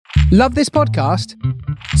Love this podcast?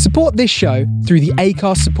 Support this show through the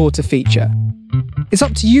Acast supporter feature. It's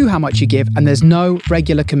up to you how much you give, and there's no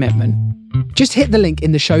regular commitment. Just hit the link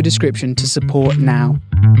in the show description to support now.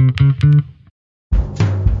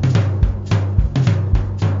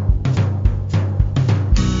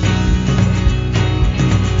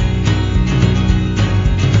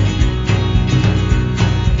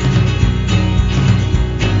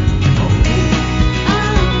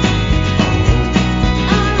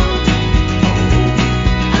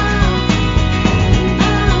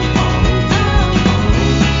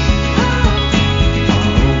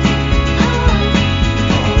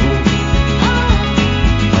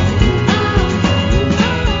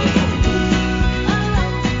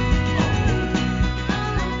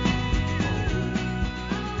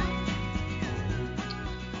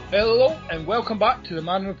 Hello and welcome back to the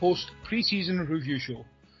Man on the Post pre-season review show.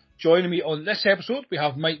 Joining me on this episode we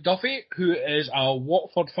have Mike Duffy, who is a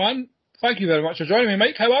Watford fan. Thank you very much for joining me,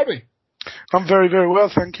 Mike. How are we? I'm very, very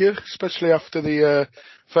well, thank you, especially after the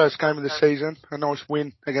first game of the season. A nice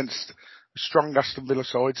win against a strong Aston Villa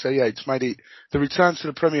side, so yeah, it's made the return to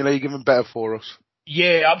the Premier League even better for us.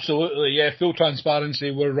 Yeah, absolutely. Yeah, full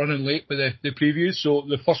transparency, we're running late with the previews, so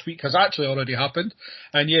the first week has actually already happened.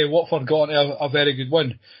 And yeah, Watford got a very good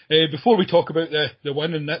win. Before we talk about the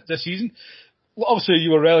win in this season, obviously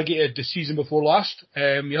you were relegated the season before last.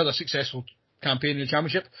 You had a successful campaign in the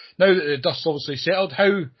Championship. Now that the dust's obviously settled,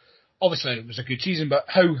 obviously it was a good season, but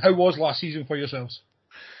how was last season for yourselves?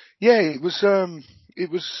 Yeah, it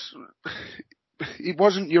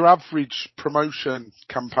wasn't your average promotion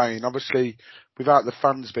campaign. Obviously, without the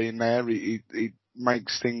fans being there, it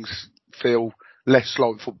makes things feel less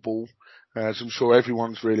like football, as I'm sure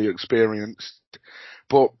everyone's really experienced.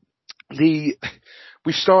 But we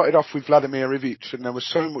started off with Vladimir Ivic, and there was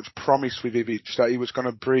so much promise with Ivic that he was going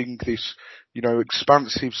to bring this,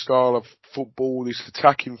 expansive style of football, this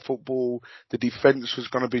attacking football. The defence was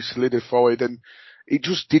going to be solidified, and it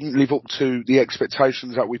just didn't live up to the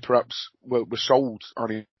expectations that we perhaps were sold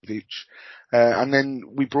on Ivic. And then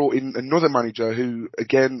we brought in another manager who,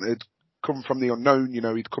 again, had come from the unknown.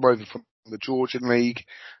 He'd come over from the Georgian league.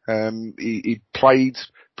 He played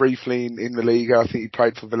briefly in the league. I think he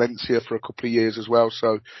played for Valencia for a couple of years as well.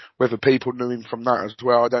 So whether people knew him from that as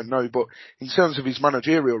well, I don't know. But in terms of his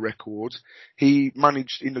managerial records, he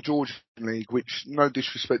managed in the Georgian league, which, no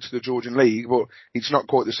disrespect to the Georgian league, but it's not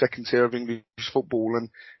quite the second tier of English football, and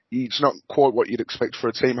it's not quite what you'd expect for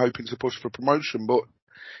a team hoping to push for promotion. But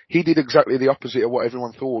he did exactly the opposite of what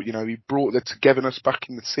everyone thought. He brought the togetherness back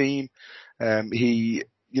in the team. He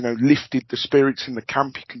lifted the spirits in the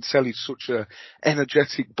camp. You can tell he's such a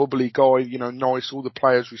energetic, bubbly guy, nice. All the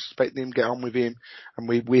players respect him, get on with him. And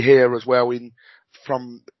we hear as well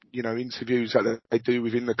from interviews that they do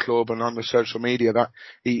within the club and on the social media that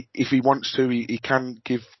if he wants to, he can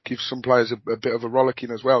give some players a bit of a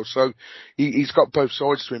rollicking as well. So he's got both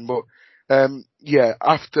sides to him. But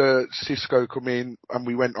after Xisco come in and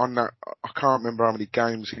we went on that, I can't remember how many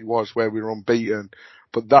games it was where we were unbeaten,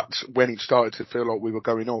 but that's when it started to feel like we were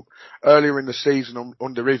going up. Earlier in the season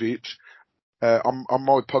under Ivic, on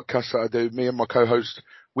my podcast that I do, me and my co-host,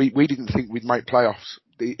 we didn't think we'd make playoffs.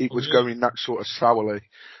 It was going that sort of sourly.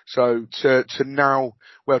 So to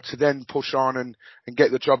then push on and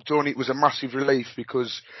get the job done, it was a massive relief,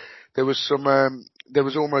 because there was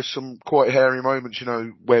almost some quite hairy moments,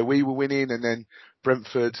 where we were winning and then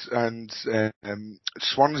Brentford and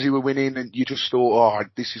Swansea were winning, and you just thought,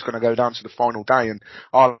 this is going to go down to the final day. And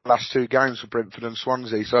our last two games were Brentford and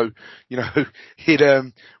Swansea. So,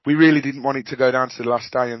 we really didn't want it to go down to the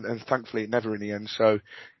last day, and thankfully it never in the end. So,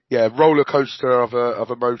 yeah, roller coaster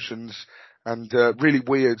of emotions, and really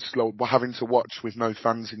weird, like, having to watch with no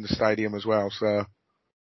fans in the stadium as well. So.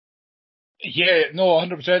 Yeah, no,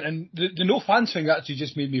 100%. And the no fans thing actually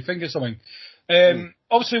just made me think of something.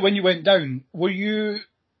 Obviously, when you went down, were you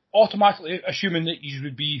automatically assuming that you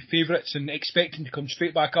would be favourites and expecting to come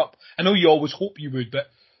straight back up? I know you always hope you would, but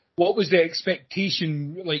what was the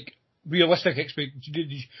expectation, like, realistic expectation?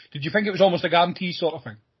 Did you think it was almost a guarantee sort of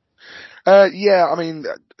thing? Yeah, I mean,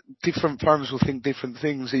 different fans will think different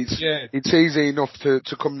things. It's easy enough to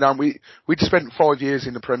come down. We'd spent 5 years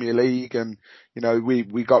in the Premier League, and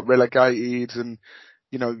we got relegated, and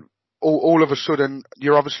all of a sudden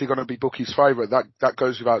you're obviously going to be Bucky's favourite. That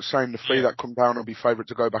goes without saying. The three that come down will be favourite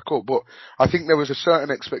to go back up. But I think there was a certain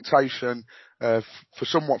expectation for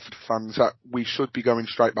some Watford fans that we should be going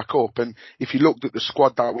straight back up. And if you looked at the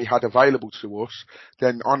squad that we had available to us,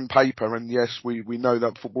 then on paper, and yes, we know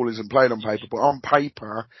that football isn't played on paper, but on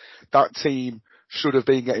paper, that team should have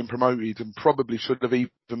been getting promoted and probably should have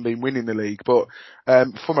even been winning the league. But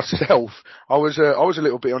for myself, I was a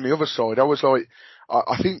little bit on the other side. I was like,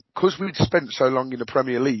 I think because we'd spent so long in the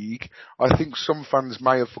Premier League, I think some fans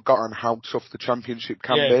may have forgotten how tough the Championship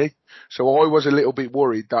can be. So I was a little bit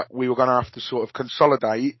worried that we were going to have to sort of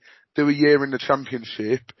consolidate, do a year in the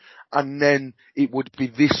Championship, and then it would be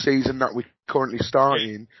this season that we're currently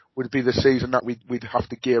starting would be the season that we'd have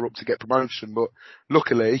to gear up to get promotion. But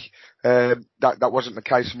luckily, that wasn't the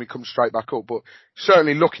case and we come straight back up. But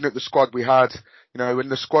certainly looking at the squad we had, you know, when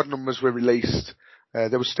the squad numbers were released,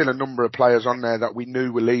 there was still a number of players on there that we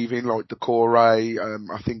knew were leaving, like Decore. I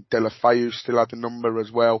think Delafeu still had a number as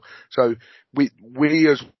well. So we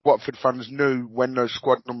as Watford fans knew when those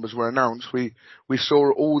squad numbers were announced. We saw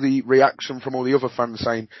all the reaction from all the other fans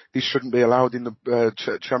saying this shouldn't be allowed in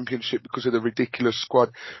the Championship because of the ridiculous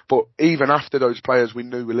squad. But even after those players we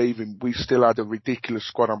knew were leaving, we still had a ridiculous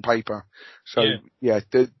squad on paper. So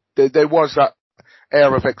there was that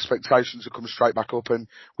air of expectations to come straight back up, and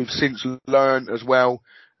we've since learned as well,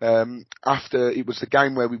 after it was the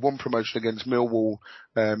game where we won promotion against Millwall,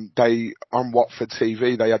 they, on Watford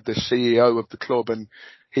TV, they had the CEO of the club, and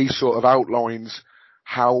he sort of outlines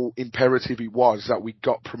how imperative it was that we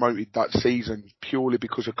got promoted that season purely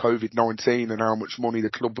because of COVID-19 and how much money the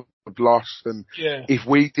club had lost. And if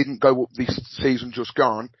we didn't go up this season just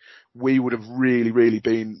gone, we would have really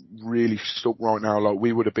been really stuck right now. Like,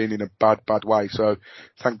 we would have been in a bad way. So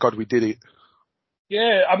thank God we did it.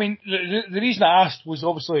 Yeah, I mean, the reason I asked was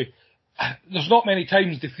obviously there's not many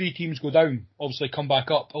times the three teams go down, obviously come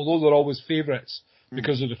back up, although they're always favourites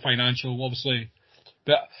because of the financial, obviously.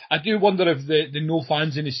 But I do wonder if the no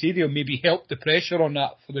fans in the stadium maybe helped the pressure on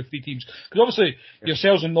that for the three teams. Because obviously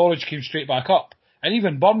yourselves and Norwich came straight back up. And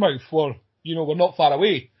even Bournemouth were not far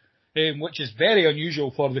away, which is very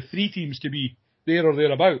unusual for the three teams to be there or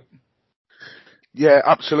thereabout. Yeah,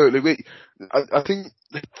 absolutely. I think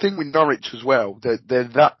the thing with Norwich as well, they're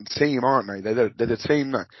that team, aren't they? They're the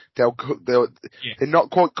team that they're not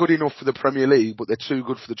quite good enough for the Premier League, but they're too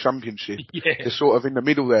good for the Championship. Yeah. They're sort of in the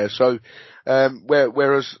middle there. So,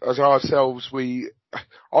 whereas as ourselves,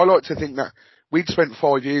 I like to think that we'd spent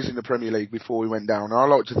 5 years in the Premier League before we went down. I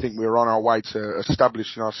like to think we were on our way to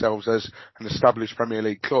establishing ourselves as an established Premier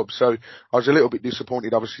League club. So I was a little bit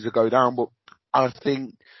disappointed, obviously, to go down, but I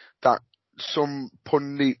think that some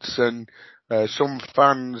pundits and some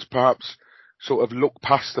fans perhaps sort of look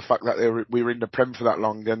past the fact that we were in the Prem for that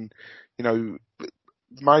long, and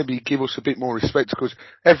maybe give us a bit more respect, because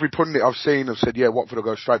every pundit I've seen have said, Watford will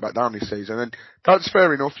go straight back down this season, and that's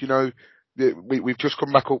fair enough. We've just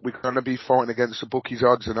come back up. We're going to be fighting against the bookies'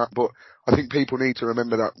 odds and that, but I think people need to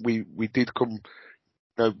remember that we did come.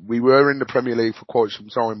 We were in the Premier League for quite some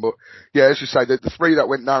time, but as you say, the three that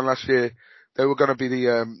went down last year, they were going to be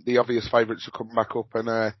the obvious favourites to come back up,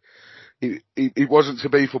 and it wasn't to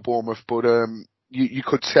be for Bournemouth, but you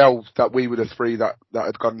could tell that we were the three that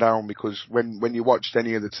had gone down, because when you watched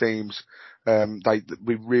any of the teams,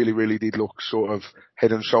 we really did look sort of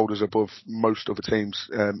head and shoulders above most other teams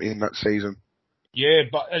in that season. Yeah,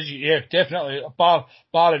 but definitely.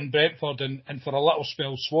 Bar in Brentford and for a little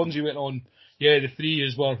spell, Swansea went on. Yeah, the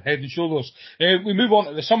three were head and shoulders. We move on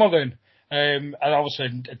to the summer then. And obviously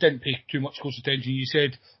I didn't pay too much close attention. You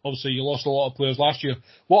said obviously you lost a lot of players last year.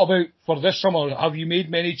 What about for this summer? Have you made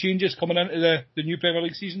many changes coming into the new Premier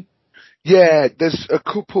League season? Yeah, there's a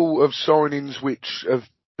couple of signings which have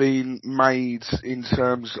been made in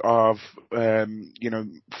terms of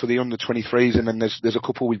for the under 23s, and then there's a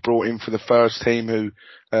couple we brought in for the first team who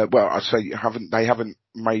I'd say haven't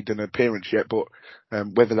made an appearance yet, but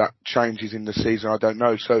whether that changes in the season, I don't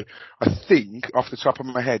know. So I think off the top of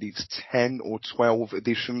my head it's 10 or 12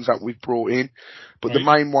 additions that we've brought in, but the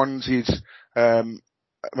main ones is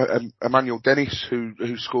Emmanuel Dennis, who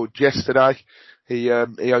scored yesterday. He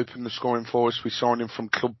opened the scoring for us. We signed him from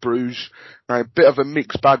Club Bruges. Now, a bit of a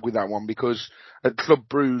mixed bag with that one, because at Club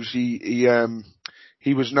Bruges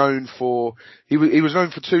he was known for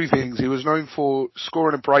two things. He was known for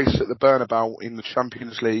scoring a brace at the Bernabeu in the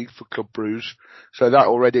Champions League for Club Bruges. So that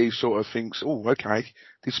already sort of thinks, oh, okay,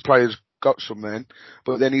 this player's got some then.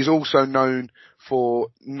 But then he's also known for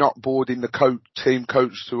not boarding the team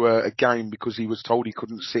coach to a game because he was told he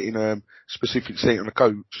couldn't sit in a specific seat on the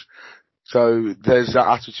coach. So there's that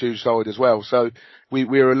attitude side as well. So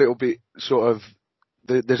we're a little bit sort of,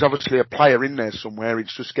 there's obviously a player in there somewhere.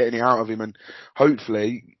 It's just getting it out of him, and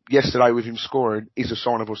hopefully yesterday with him scoring is a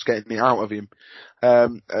sign of us getting it out of him.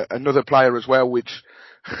 Another player as well, which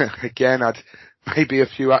again had maybe a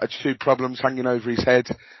few attitude problems hanging over his head,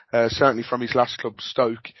 certainly from his last club,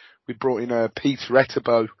 Stoke. We brought in Peter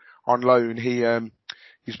Etterbo on loan.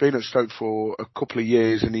 he's been at Stoke for a couple of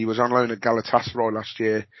years, and he was on loan at Galatasaray last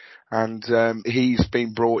year, and he's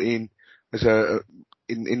been brought in as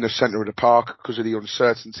in the centre of the park because of the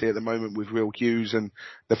uncertainty at the moment with Will Hughes and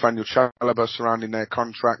Nathaniel Chalobah surrounding their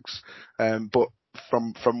contracts. But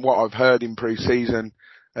from what I've heard in pre-season,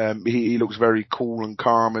 he looks very cool and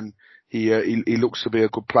calm, and he looks to be a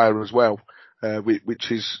good player as well,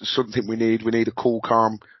 which is something we need. We need a cool,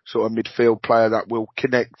 calm sort of midfield player that will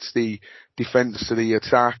connect the defence to the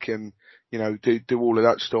attack and, you know, do all of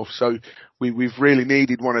that stuff. So we've really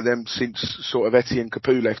needed one of them since sort of Etienne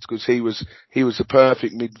Capoue left, because he was the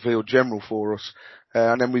perfect midfield general for us.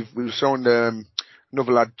 And then we've signed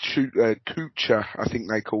another lad, Kucha, I think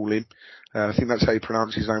they call him. I think that's how you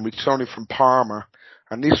pronounce his name. We signed him from Parma,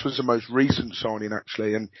 and this was the most recent signing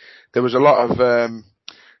actually. And there was a lot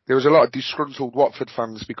of disgruntled Watford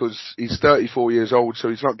fans because he's 34 years old, so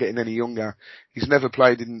he's not getting any younger. He's never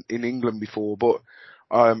played in England before, but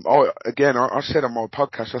I said on my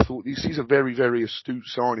podcast, I thought this is a very, very astute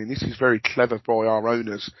signing. This is very clever by our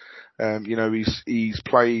owners. You know, he's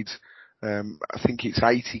played, I think it's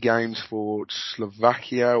 80 games for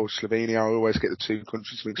Slovakia or Slovenia. I always get the two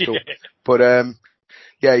countries mixed up. But,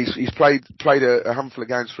 yeah, he's played a handful of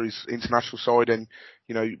games for his international side, and,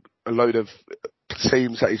 you know, a load of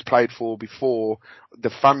teams that he's played for before.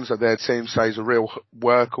 The fans of their team say he's a real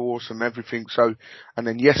workhorse and everything. So, and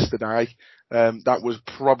then yesterday, that was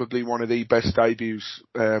probably one of the best debuts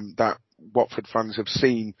that Watford fans have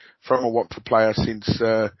seen from a Watford player since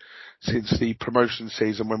the promotion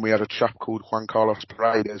season, when we had a chap called Juan Carlos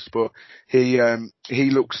Paredes. But he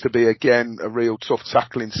looks to be again a real tough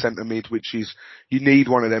tackling centre mid, which is, you need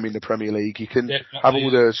one of them in the Premier League. You can have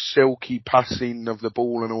all the silky passing of the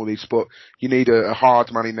ball and all this, but you need a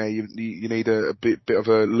hard man in there. You need a bit of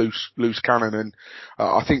a loose cannon, and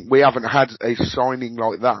I think we haven't had a signing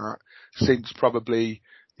like that since probably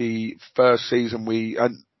the first season we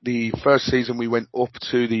went up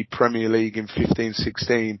to the Premier League in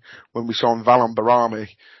 15-16 when we signed Valon Barami.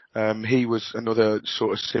 He was another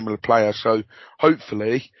sort of similar player. So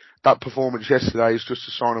hopefully that performance yesterday is just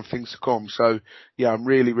a sign of things to come. So yeah, I'm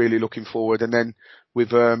really, really looking forward. And then with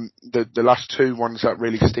the last two ones that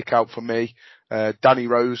really stick out for me, Danny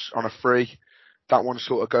Rose on a free. That one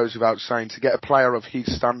sort of goes without saying. To get a player of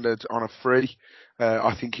his standard on a free,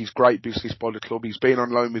 I think he's great business by the club. He's been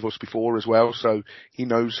on loan with us before as well, so he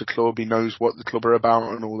knows the club, he knows what the club are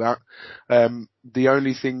about and all that. The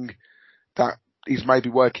only thing that is maybe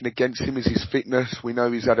working against him is his fitness. We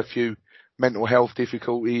know he's had a few mental health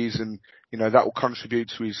difficulties, and, you know, that will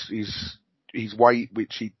contribute to his weight,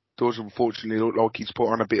 which he does unfortunately look like he's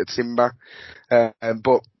put on a bit of timber.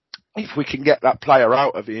 But if we can get that player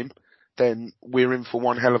out of him, then we're in for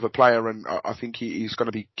one hell of a player, and I think he's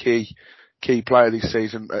going to be key player this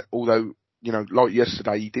season, although, you know, like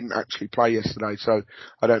yesterday, he didn't actually play yesterday, so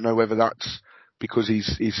I don't know whether that's because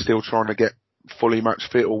he's still trying to get fully match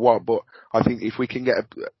fit or what, but I think if we can get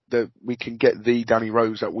the Danny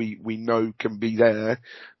Rose that we know can be there,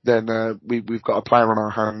 then we've got a player on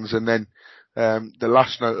our hands. And then the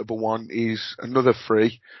last notable one is another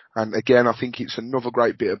free, and again I think it's another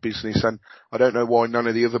great bit of business, and I don't know why none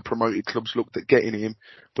of the other promoted clubs looked at getting him,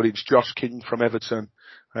 but it's Josh King from Everton.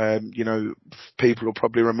 You know, people will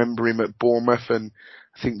probably remember him at Bournemouth, and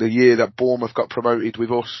I think the year that Bournemouth got promoted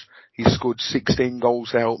with us, he scored 16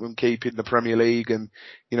 goals to help them keep in the Premier League. And,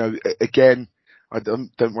 you know, again, I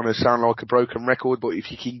don't want to sound like a broken record, but if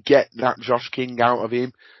you can get that Josh King out of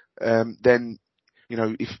him, then, you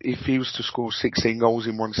know, if he was to score 16 goals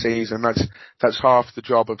in one season, that's half the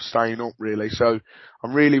job of staying up, really. So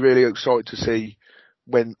I'm really, really excited to see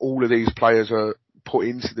when all of these players are put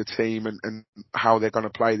into the team and how they're going to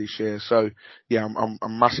play this year. So yeah,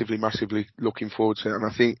 I'm massively looking forward to it. And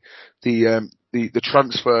I think the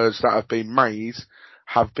transfers that have been made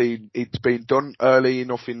it's been done early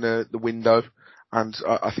enough in the window, and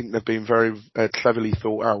I think they've been very cleverly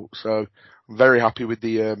thought out. So I'm very happy with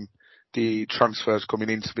the transfers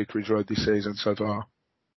coming into Vicarage Road this season so far.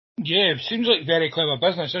 Yeah, it seems like very clever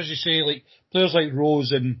business. As you say, like players like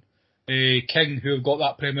Rose and King, who have got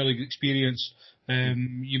that Premier League experience.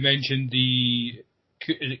 You mentioned is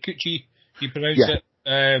it Kuchi? You pronounce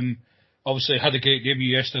it. Obviously had a great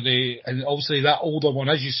debut yesterday, and obviously that older one,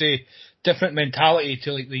 as you say, different mentality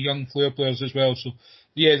to like the young Flair players as well. So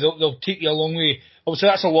yeah, they'll take you a long way. Obviously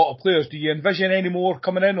that's a lot of players. Do you envision any more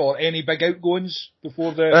coming in, or any big outgoings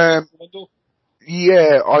before the window?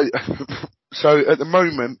 Yeah, so at the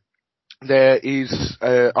moment there is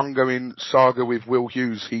an ongoing saga with Will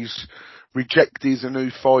Hughes. He's rejected a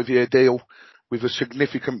new 5-year deal with a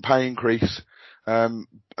significant pay increase.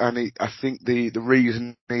 I think the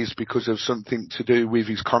reason is because of something to do with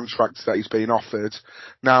his contracts that he's been offered.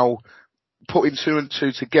 Now, putting two and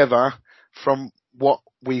two together from what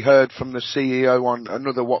we heard from the CEO on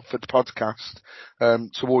another Watford podcast,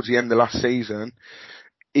 towards the end of last season,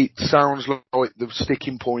 it sounds like the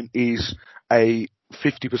sticking point is a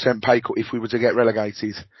 50% pay cut if we were to get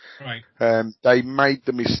relegated. Right. They made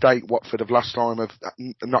the mistake, Watford, of last time of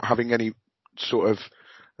not having any sort of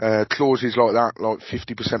clauses like that, like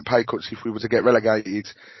 50% pay cuts if we were to get relegated.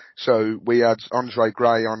 So we had Andre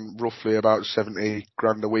Gray on roughly about 70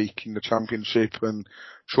 grand a week in the Championship, and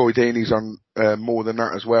Troy Deeney's on more than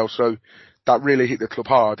that as well. So that really hit the club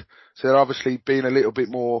hard. So they're obviously being a little bit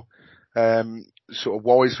more sort of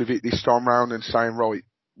wise with it this time round and saying, right,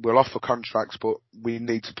 we'll offer contracts, but we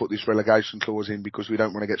need to put this relegation clause in because we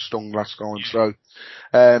don't want to get stung last time. So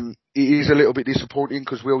it is a little bit disappointing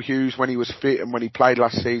because Will Hughes, when he was fit and when he played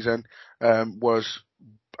last season, was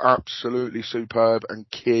absolutely superb and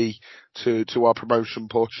key to our promotion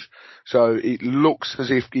push. So it looks as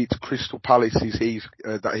if it's Crystal Palace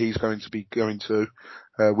that he's going to be going to,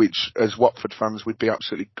 which as Watford fans would be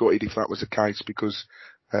absolutely gutted if that was the case, because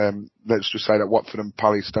let's just say that Watford and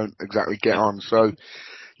Palace don't exactly get on. So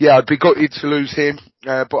yeah, I'd be gutted to lose him,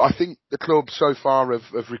 but I think the club so far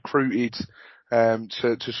have recruited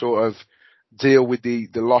to sort of deal with the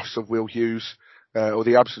loss of Will Hughes, or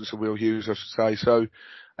the absence of Will Hughes, I should say. So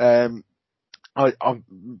I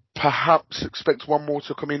perhaps expect one more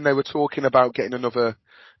to come in. They were talking about getting another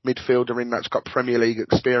midfielder in that's got Premier League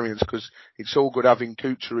experience, because it's all good having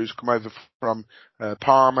Kuchar, who's come over from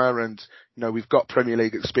Parma, and you know we've got Premier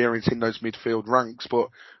League experience in those midfield ranks, but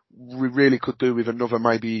we really could do with another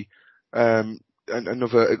maybe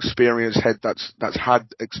another experienced head that's had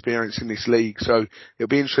experience in this league. So it'll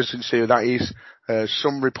be interesting to see who that is.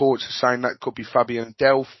 Some reports are saying that could be Fabian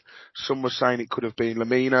Delph. Some were saying it could have been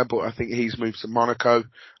Lamina, but I think he's moved to Monaco,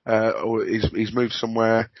 or he's moved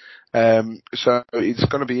somewhere. So it's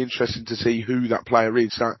going to be interesting to see who that player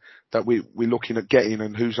is that we're looking at getting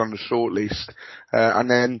and who's on the short list. And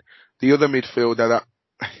then the other midfielder that,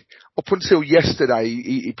 up until yesterday,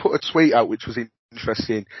 he put a tweet out which was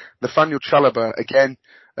interesting. Nathaniel Chalobah, again,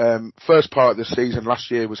 first part of the season last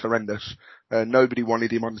year was horrendous. Nobody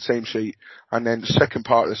wanted him on the team sheet. And then the second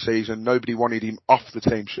part of the season, nobody wanted him off the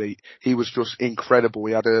team sheet. He was just incredible.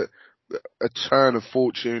 He had a turn of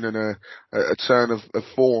fortune and a turn of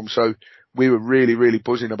form. So we were really, really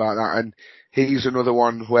buzzing about that. And he's another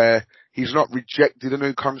one where he's not rejected a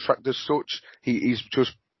new contract as such. He's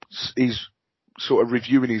sort of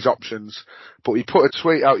reviewing his options. But he put a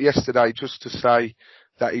tweet out yesterday just to say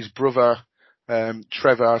that his brother,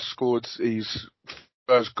 Trevor, scored his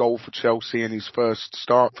first goal for Chelsea and his first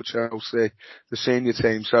start for Chelsea, the senior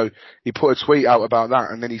team. So he put a tweet out about that,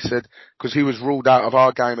 and then he said, because he was ruled out of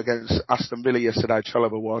our game against Aston Villa yesterday,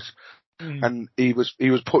 Chalobah was, and he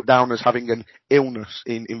was put down as having an illness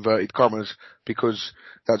in inverted commas, because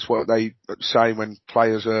that's what they say when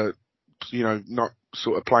players are, you know, not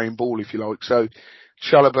sort of playing ball, if you like. So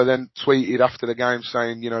Chalobah then tweeted after the game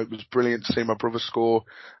saying, you know, it was brilliant to see my brother score.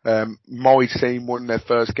 My team won their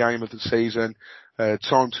first game of the season.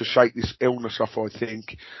 Time to shake this illness off, I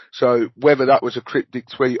think. So whether that was a cryptic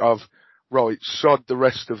tweet of, right, sod the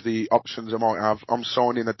rest of the options I might have, I'm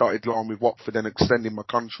signing a dotted line with Watford and extending my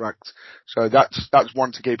contract. So that's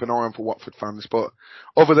one to keep an eye on for Watford fans. But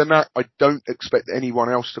other than that, I don't expect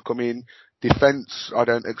anyone else to come in. Defence, I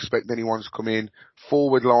don't expect anyone to come in.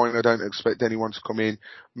 Forward line, I don't expect anyone to come in.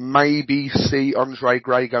 Maybe see Andre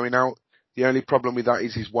Gray going out. The only problem with that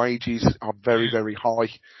is his wages are very, very high.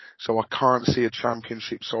 So I can't see a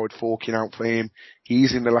Championship side forking out for him.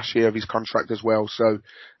 He's in the last year of his contract as well. So,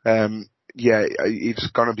 yeah, it's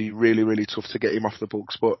going to be really, really tough to get him off the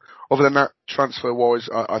books. But other than that, transfer-wise,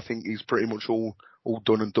 I think he's pretty much all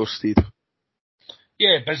done and dusted.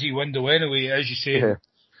 Yeah, busy window anyway, as you say.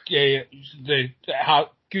 Yeah,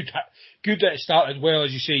 good that it started well,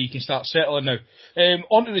 as you say. You can start settling now.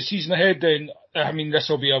 On to the season ahead then. I mean, this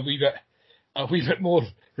will be a wee bit more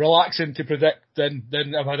relaxing to predict than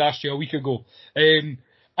if I'd asked you a week ago.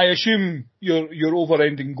 I assume your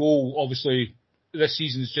over-ending goal, obviously, this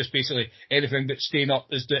season is just basically anything but staying up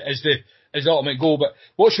is the ultimate goal. But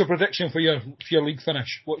what's your prediction for your league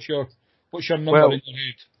finish? What's your number in your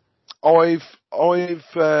head? I've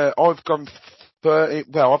gone 30.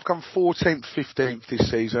 Well, I've gone 14th, 15th this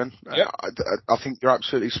season. Yep. I think you're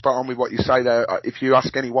absolutely spot on with what you say there. If you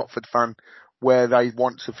ask any Watford fan where they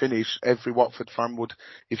want to finish, every Watford fan would,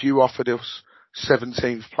 if you offered us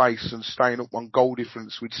 17th place and staying up one goal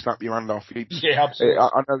difference, we'd snap your hand off. Yeah, absolutely.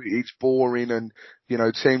 I know it's boring and,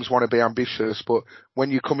 teams want to be ambitious, but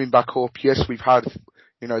when you're coming back up, yes, we've had,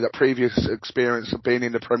 that previous experience of being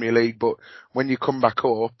in the Premier League, but when you come back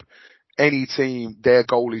up, any team, their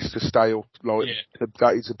goal is to stay up.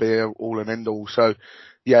 That is a be all and end all. So,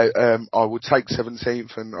 yeah, I would take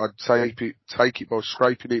 17th and I'd take it by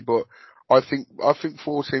scraping it, but I think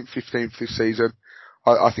 14th, 15th this season.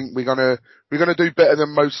 I think we're gonna do better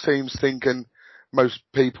than most teams think and most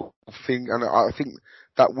people think, and I think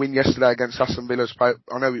that win yesterday against Aston Villa,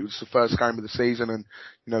 I know it was the first game of the season and,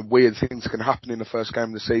 weird things can happen in the first game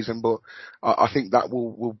of the season, but I think that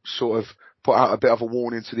will sort of put out a bit of a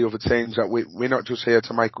warning to the other teams that we're not just here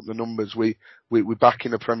to make up the numbers. We're back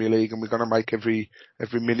in the Premier League and we're going to make every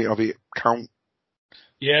minute of it count.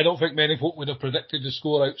 Yeah, I don't think many folk would have predicted the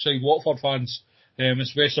score outside Watford fans,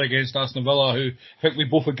 especially against Aston Villa, who I think we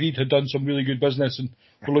both agreed had done some really good business and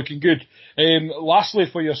were looking good. Lastly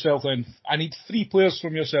for yourself then, I need 3 players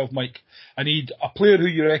from yourself, Mike. I need a player who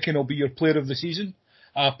you reckon will be your player of the season,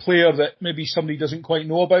 a player that maybe somebody doesn't quite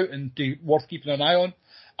know about and worth keeping an eye on,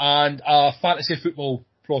 and a fantasy football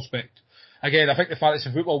prospect. Again, I think the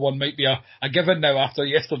fantasy football one might be a given now after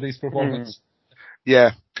yesterday's performance.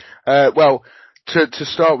 Yeah. Well, to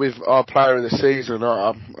start with our player of the season,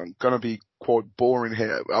 I'm going to be quite boring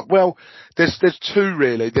here. Well, there's 2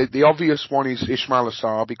 really. The obvious one is Ismaila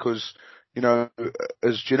Sarr because,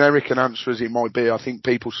 as generic an answer as it might be, I think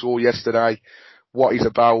people saw yesterday what he's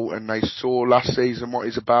about and they saw last season what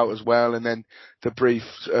he's about as well, and then the brief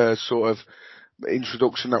sort of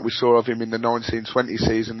introduction that we saw of him in the 1920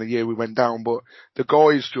 season, the year we went down. But the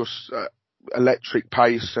guy is just electric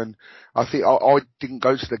pace, and I think I didn't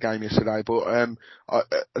go to the game yesterday, but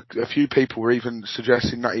a few people were even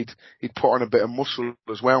suggesting that he'd put on a bit of muscle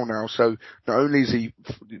as well now. So not only is he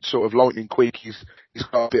sort of lightning quick, he's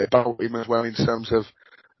got a bit about him as well in terms of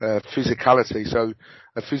physicality. So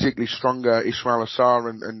a physically stronger Ismaila Sarr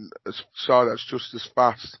and a Sarr that's just as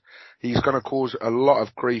fast, he's going to cause a lot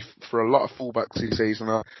of grief for a lot of fullbacks this season.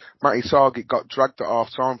 Matty Targett got dragged at half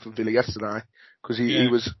time for Villa yesterday because he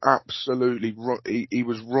was absolutely he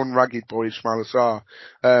was run ragged by Ismaila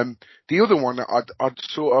Sarr. The other one I'd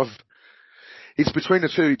sort of, it's between the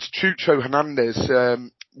 2. It's Chucho Hernandez.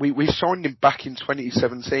 We signed him back in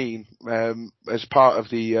 2017 as part of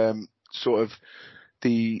the sort of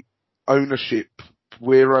the ownership.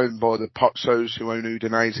 We're owned by the Pozzos, who own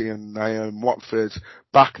Udinese, and they own Watford.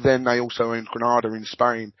 Back then, they also owned Granada in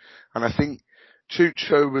Spain. And I think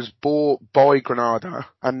Chucho was bought by Granada,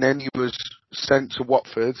 and then he was sent to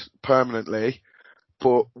Watford permanently.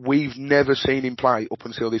 But we've never seen him play up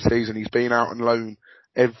until this season. He's been out on loan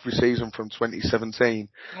every season from 2017.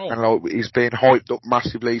 And he's been hyped up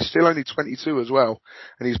massively. He's still only 22 as well.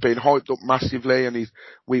 And he's been hyped up massively, and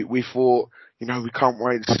we thought, we can't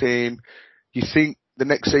wait to see him. You think the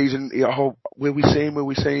next season, will we see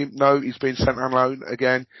him? No, he's been sent on loan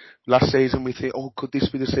again. Last season we think, could this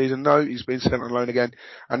be the season? No, he's been sent on loan again.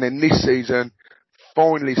 And then this season,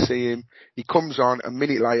 finally see him. He comes on, a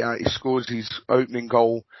minute later, he scores his opening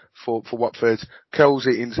goal for Watford, curls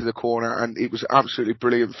it into the corner, and it was absolutely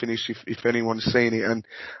brilliant finish if anyone's seen it.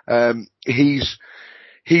 And he's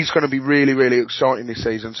going to be really, really exciting this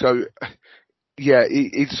season. So, yeah,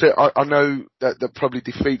 I know that probably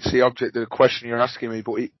defeats the object of the question you're asking me,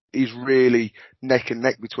 but he's really neck and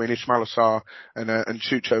neck between Ismaila Sarr and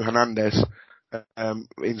Chucho Hernandez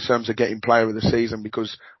in terms of getting player of the season,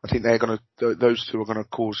 because I think those 2 are going to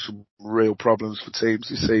cause some real problems for teams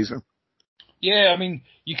this season. Yeah, I mean,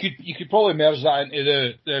 you could probably merge that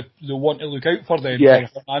into the one to look out for then,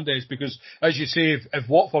 Hernandez, because as you say, if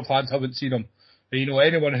Watford fans haven't seen him,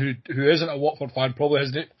 anyone who isn't a Watford fan probably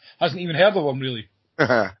hasn't even heard of him, really.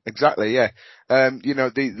 Exactly, yeah.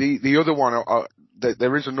 The other one,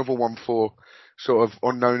 there is another one for sort of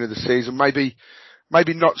unknown of the season. Maybe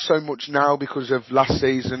not so much now because of last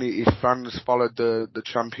season. If fans followed the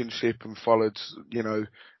Championship and followed,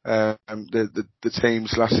 the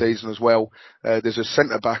teams last season as well. There's a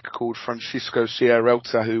centre back called Francisco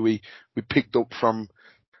Sierralta who we picked up from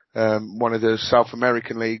one of the South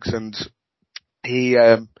American leagues, and he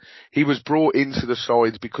was brought into the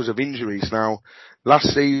side because of injuries. Now, last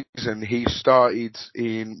season he started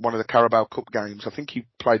in one of the Carabao Cup games. I think he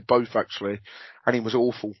played both actually, and he was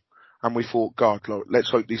awful. And we thought, God, look, let's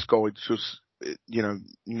hope this guy just,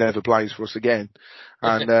 never plays for us again.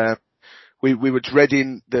 And we were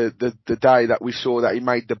dreading the day that we saw that he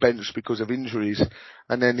made the bench because of injuries.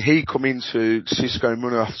 And then he come into Xisco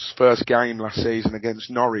Munoz's first game last season against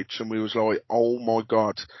Norwich, and we was like, oh my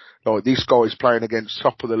God, like this guy's playing against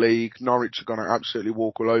top of the league. Norwich are going to absolutely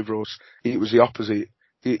walk all over us. It was the opposite.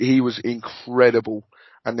 He was incredible.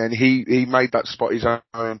 And then he made that spot his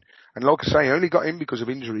own. And like I say, he only got in because of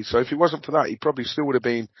injury. So if it wasn't for that, he probably still would have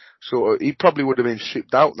been he probably would have been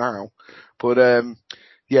shipped out now. But,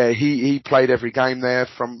 yeah, he played every game there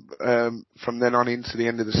from then on into the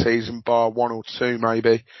end of the season, bar one or two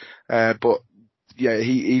maybe. But yeah,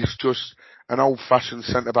 he's just an old fashioned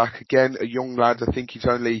centre back again, a young lad. I think he's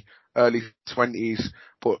only early 20s,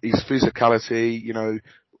 but his physicality, you know,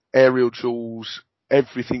 aerial duels,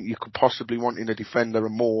 everything you could possibly want in a defender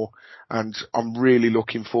and more. And I'm really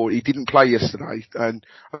looking forward. He didn't play yesterday, and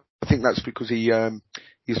I think that's because he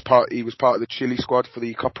was part of the Chile squad for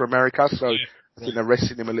the Copa America. So I think they're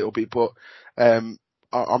resting him a little bit, but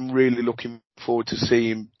I'm really looking forward to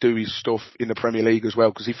seeing him do his stuff in the Premier League as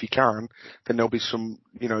well. Because if he can, then there'll be some,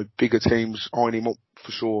 you know, bigger teams eyeing him up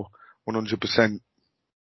for sure, 100%.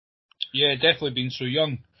 Yeah, definitely being so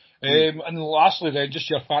young. And lastly, then, just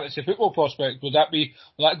your fantasy football prospect, will that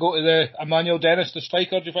go to the Emmanuel Dennis, the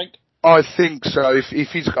striker? Do you think? I think so. If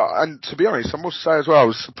he's got, and to be honest, I must say as well, I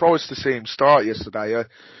was surprised to see him start yesterday.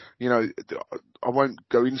 You know, I won't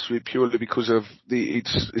go into it purely because of he's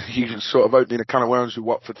sort of opening a can of worms with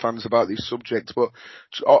Watford fans about these subjects, but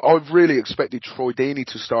I've really expected Troy Deeney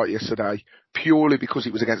to start yesterday purely because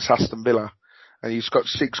it was against Aston Villa. And he's got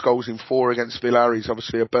 6 goals in 4 against Villa. He's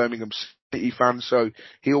obviously a Birmingham City fan, so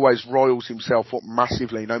he always roils himself up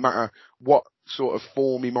massively, no matter what sort of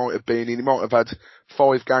form he might have been in. He might have had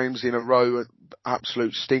 5 games in a row,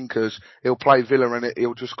 absolute stinkers. He'll play Villa and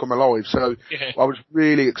he'll just come alive. So I was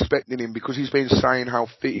really expecting him because he's been saying how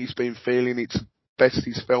fit he's been feeling. It's the best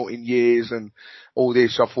he's felt in years and all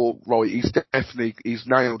this. I thought, right, he's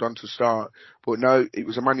nailed on to start. But no, it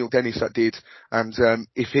was Emmanuel Dennis that did. And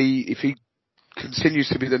if he continues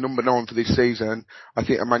to be the number 9 for this season, I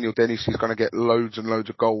think Emmanuel Dennis is going to get loads and loads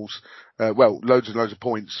of goals, loads and loads of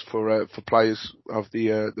points for players of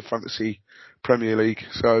the fantasy Premier League.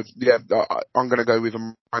 So yeah, I'm going to go with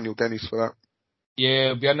Emmanuel Dennis for that. Yeah,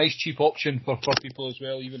 it'll be a nice cheap option for people as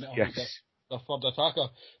well, even at the third attacker.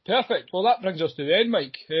 Perfect. Well, that brings us to the end,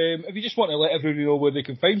 Mike. If you just want to let everybody know where they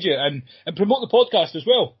can find you and promote the podcast as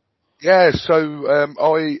well. Yeah, so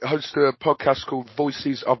I host a podcast called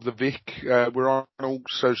Voices of the Vic. We're on all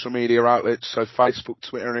social media outlets, so Facebook,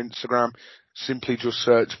 Twitter and Instagram. Simply just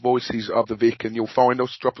search Voices of the Vic and you'll find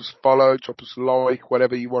us. Drop us a follow, drop us a like,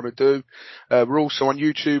 whatever you want to do. We're also on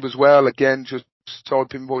YouTube as well. Again, just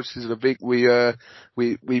type in Voices of the Vic.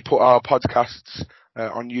 We put our podcasts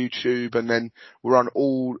on YouTube, and then we're on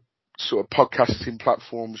all sort of podcasting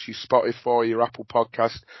platforms, your Spotify, your Apple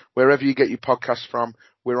Podcast, wherever you get your podcasts from,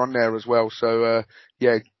 we're on there as well. So,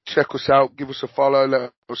 yeah, check us out, give us a follow,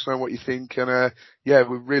 let us know what you think, and, yeah,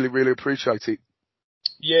 we really, really appreciate it.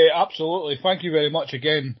 Yeah, absolutely. Thank you very much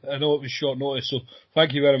again. I know it was short notice, so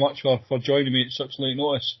thank you very much for joining me at such late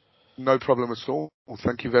notice. No problem at all. Well,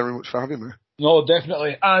 thank you very much for having me. No,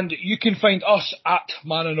 definitely. And you can find us at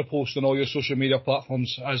Man on the Post on all your social media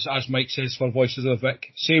platforms, as Mike says, for Voices of the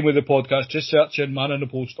Vic. Same with the podcast. Just search in Man on the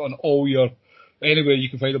Post on anywhere you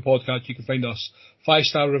can find a podcast, you can find us.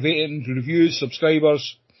 5-star ratings, reviews,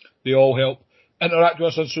 subscribers, they all help. Interact with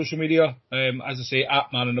us on social media, as I say,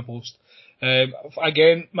 at Man on the Post.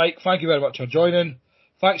 Again, Mike, thank you very much for joining.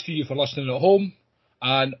 Thanks to you for listening at home.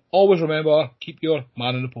 And always remember, keep your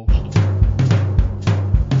Man on the Post.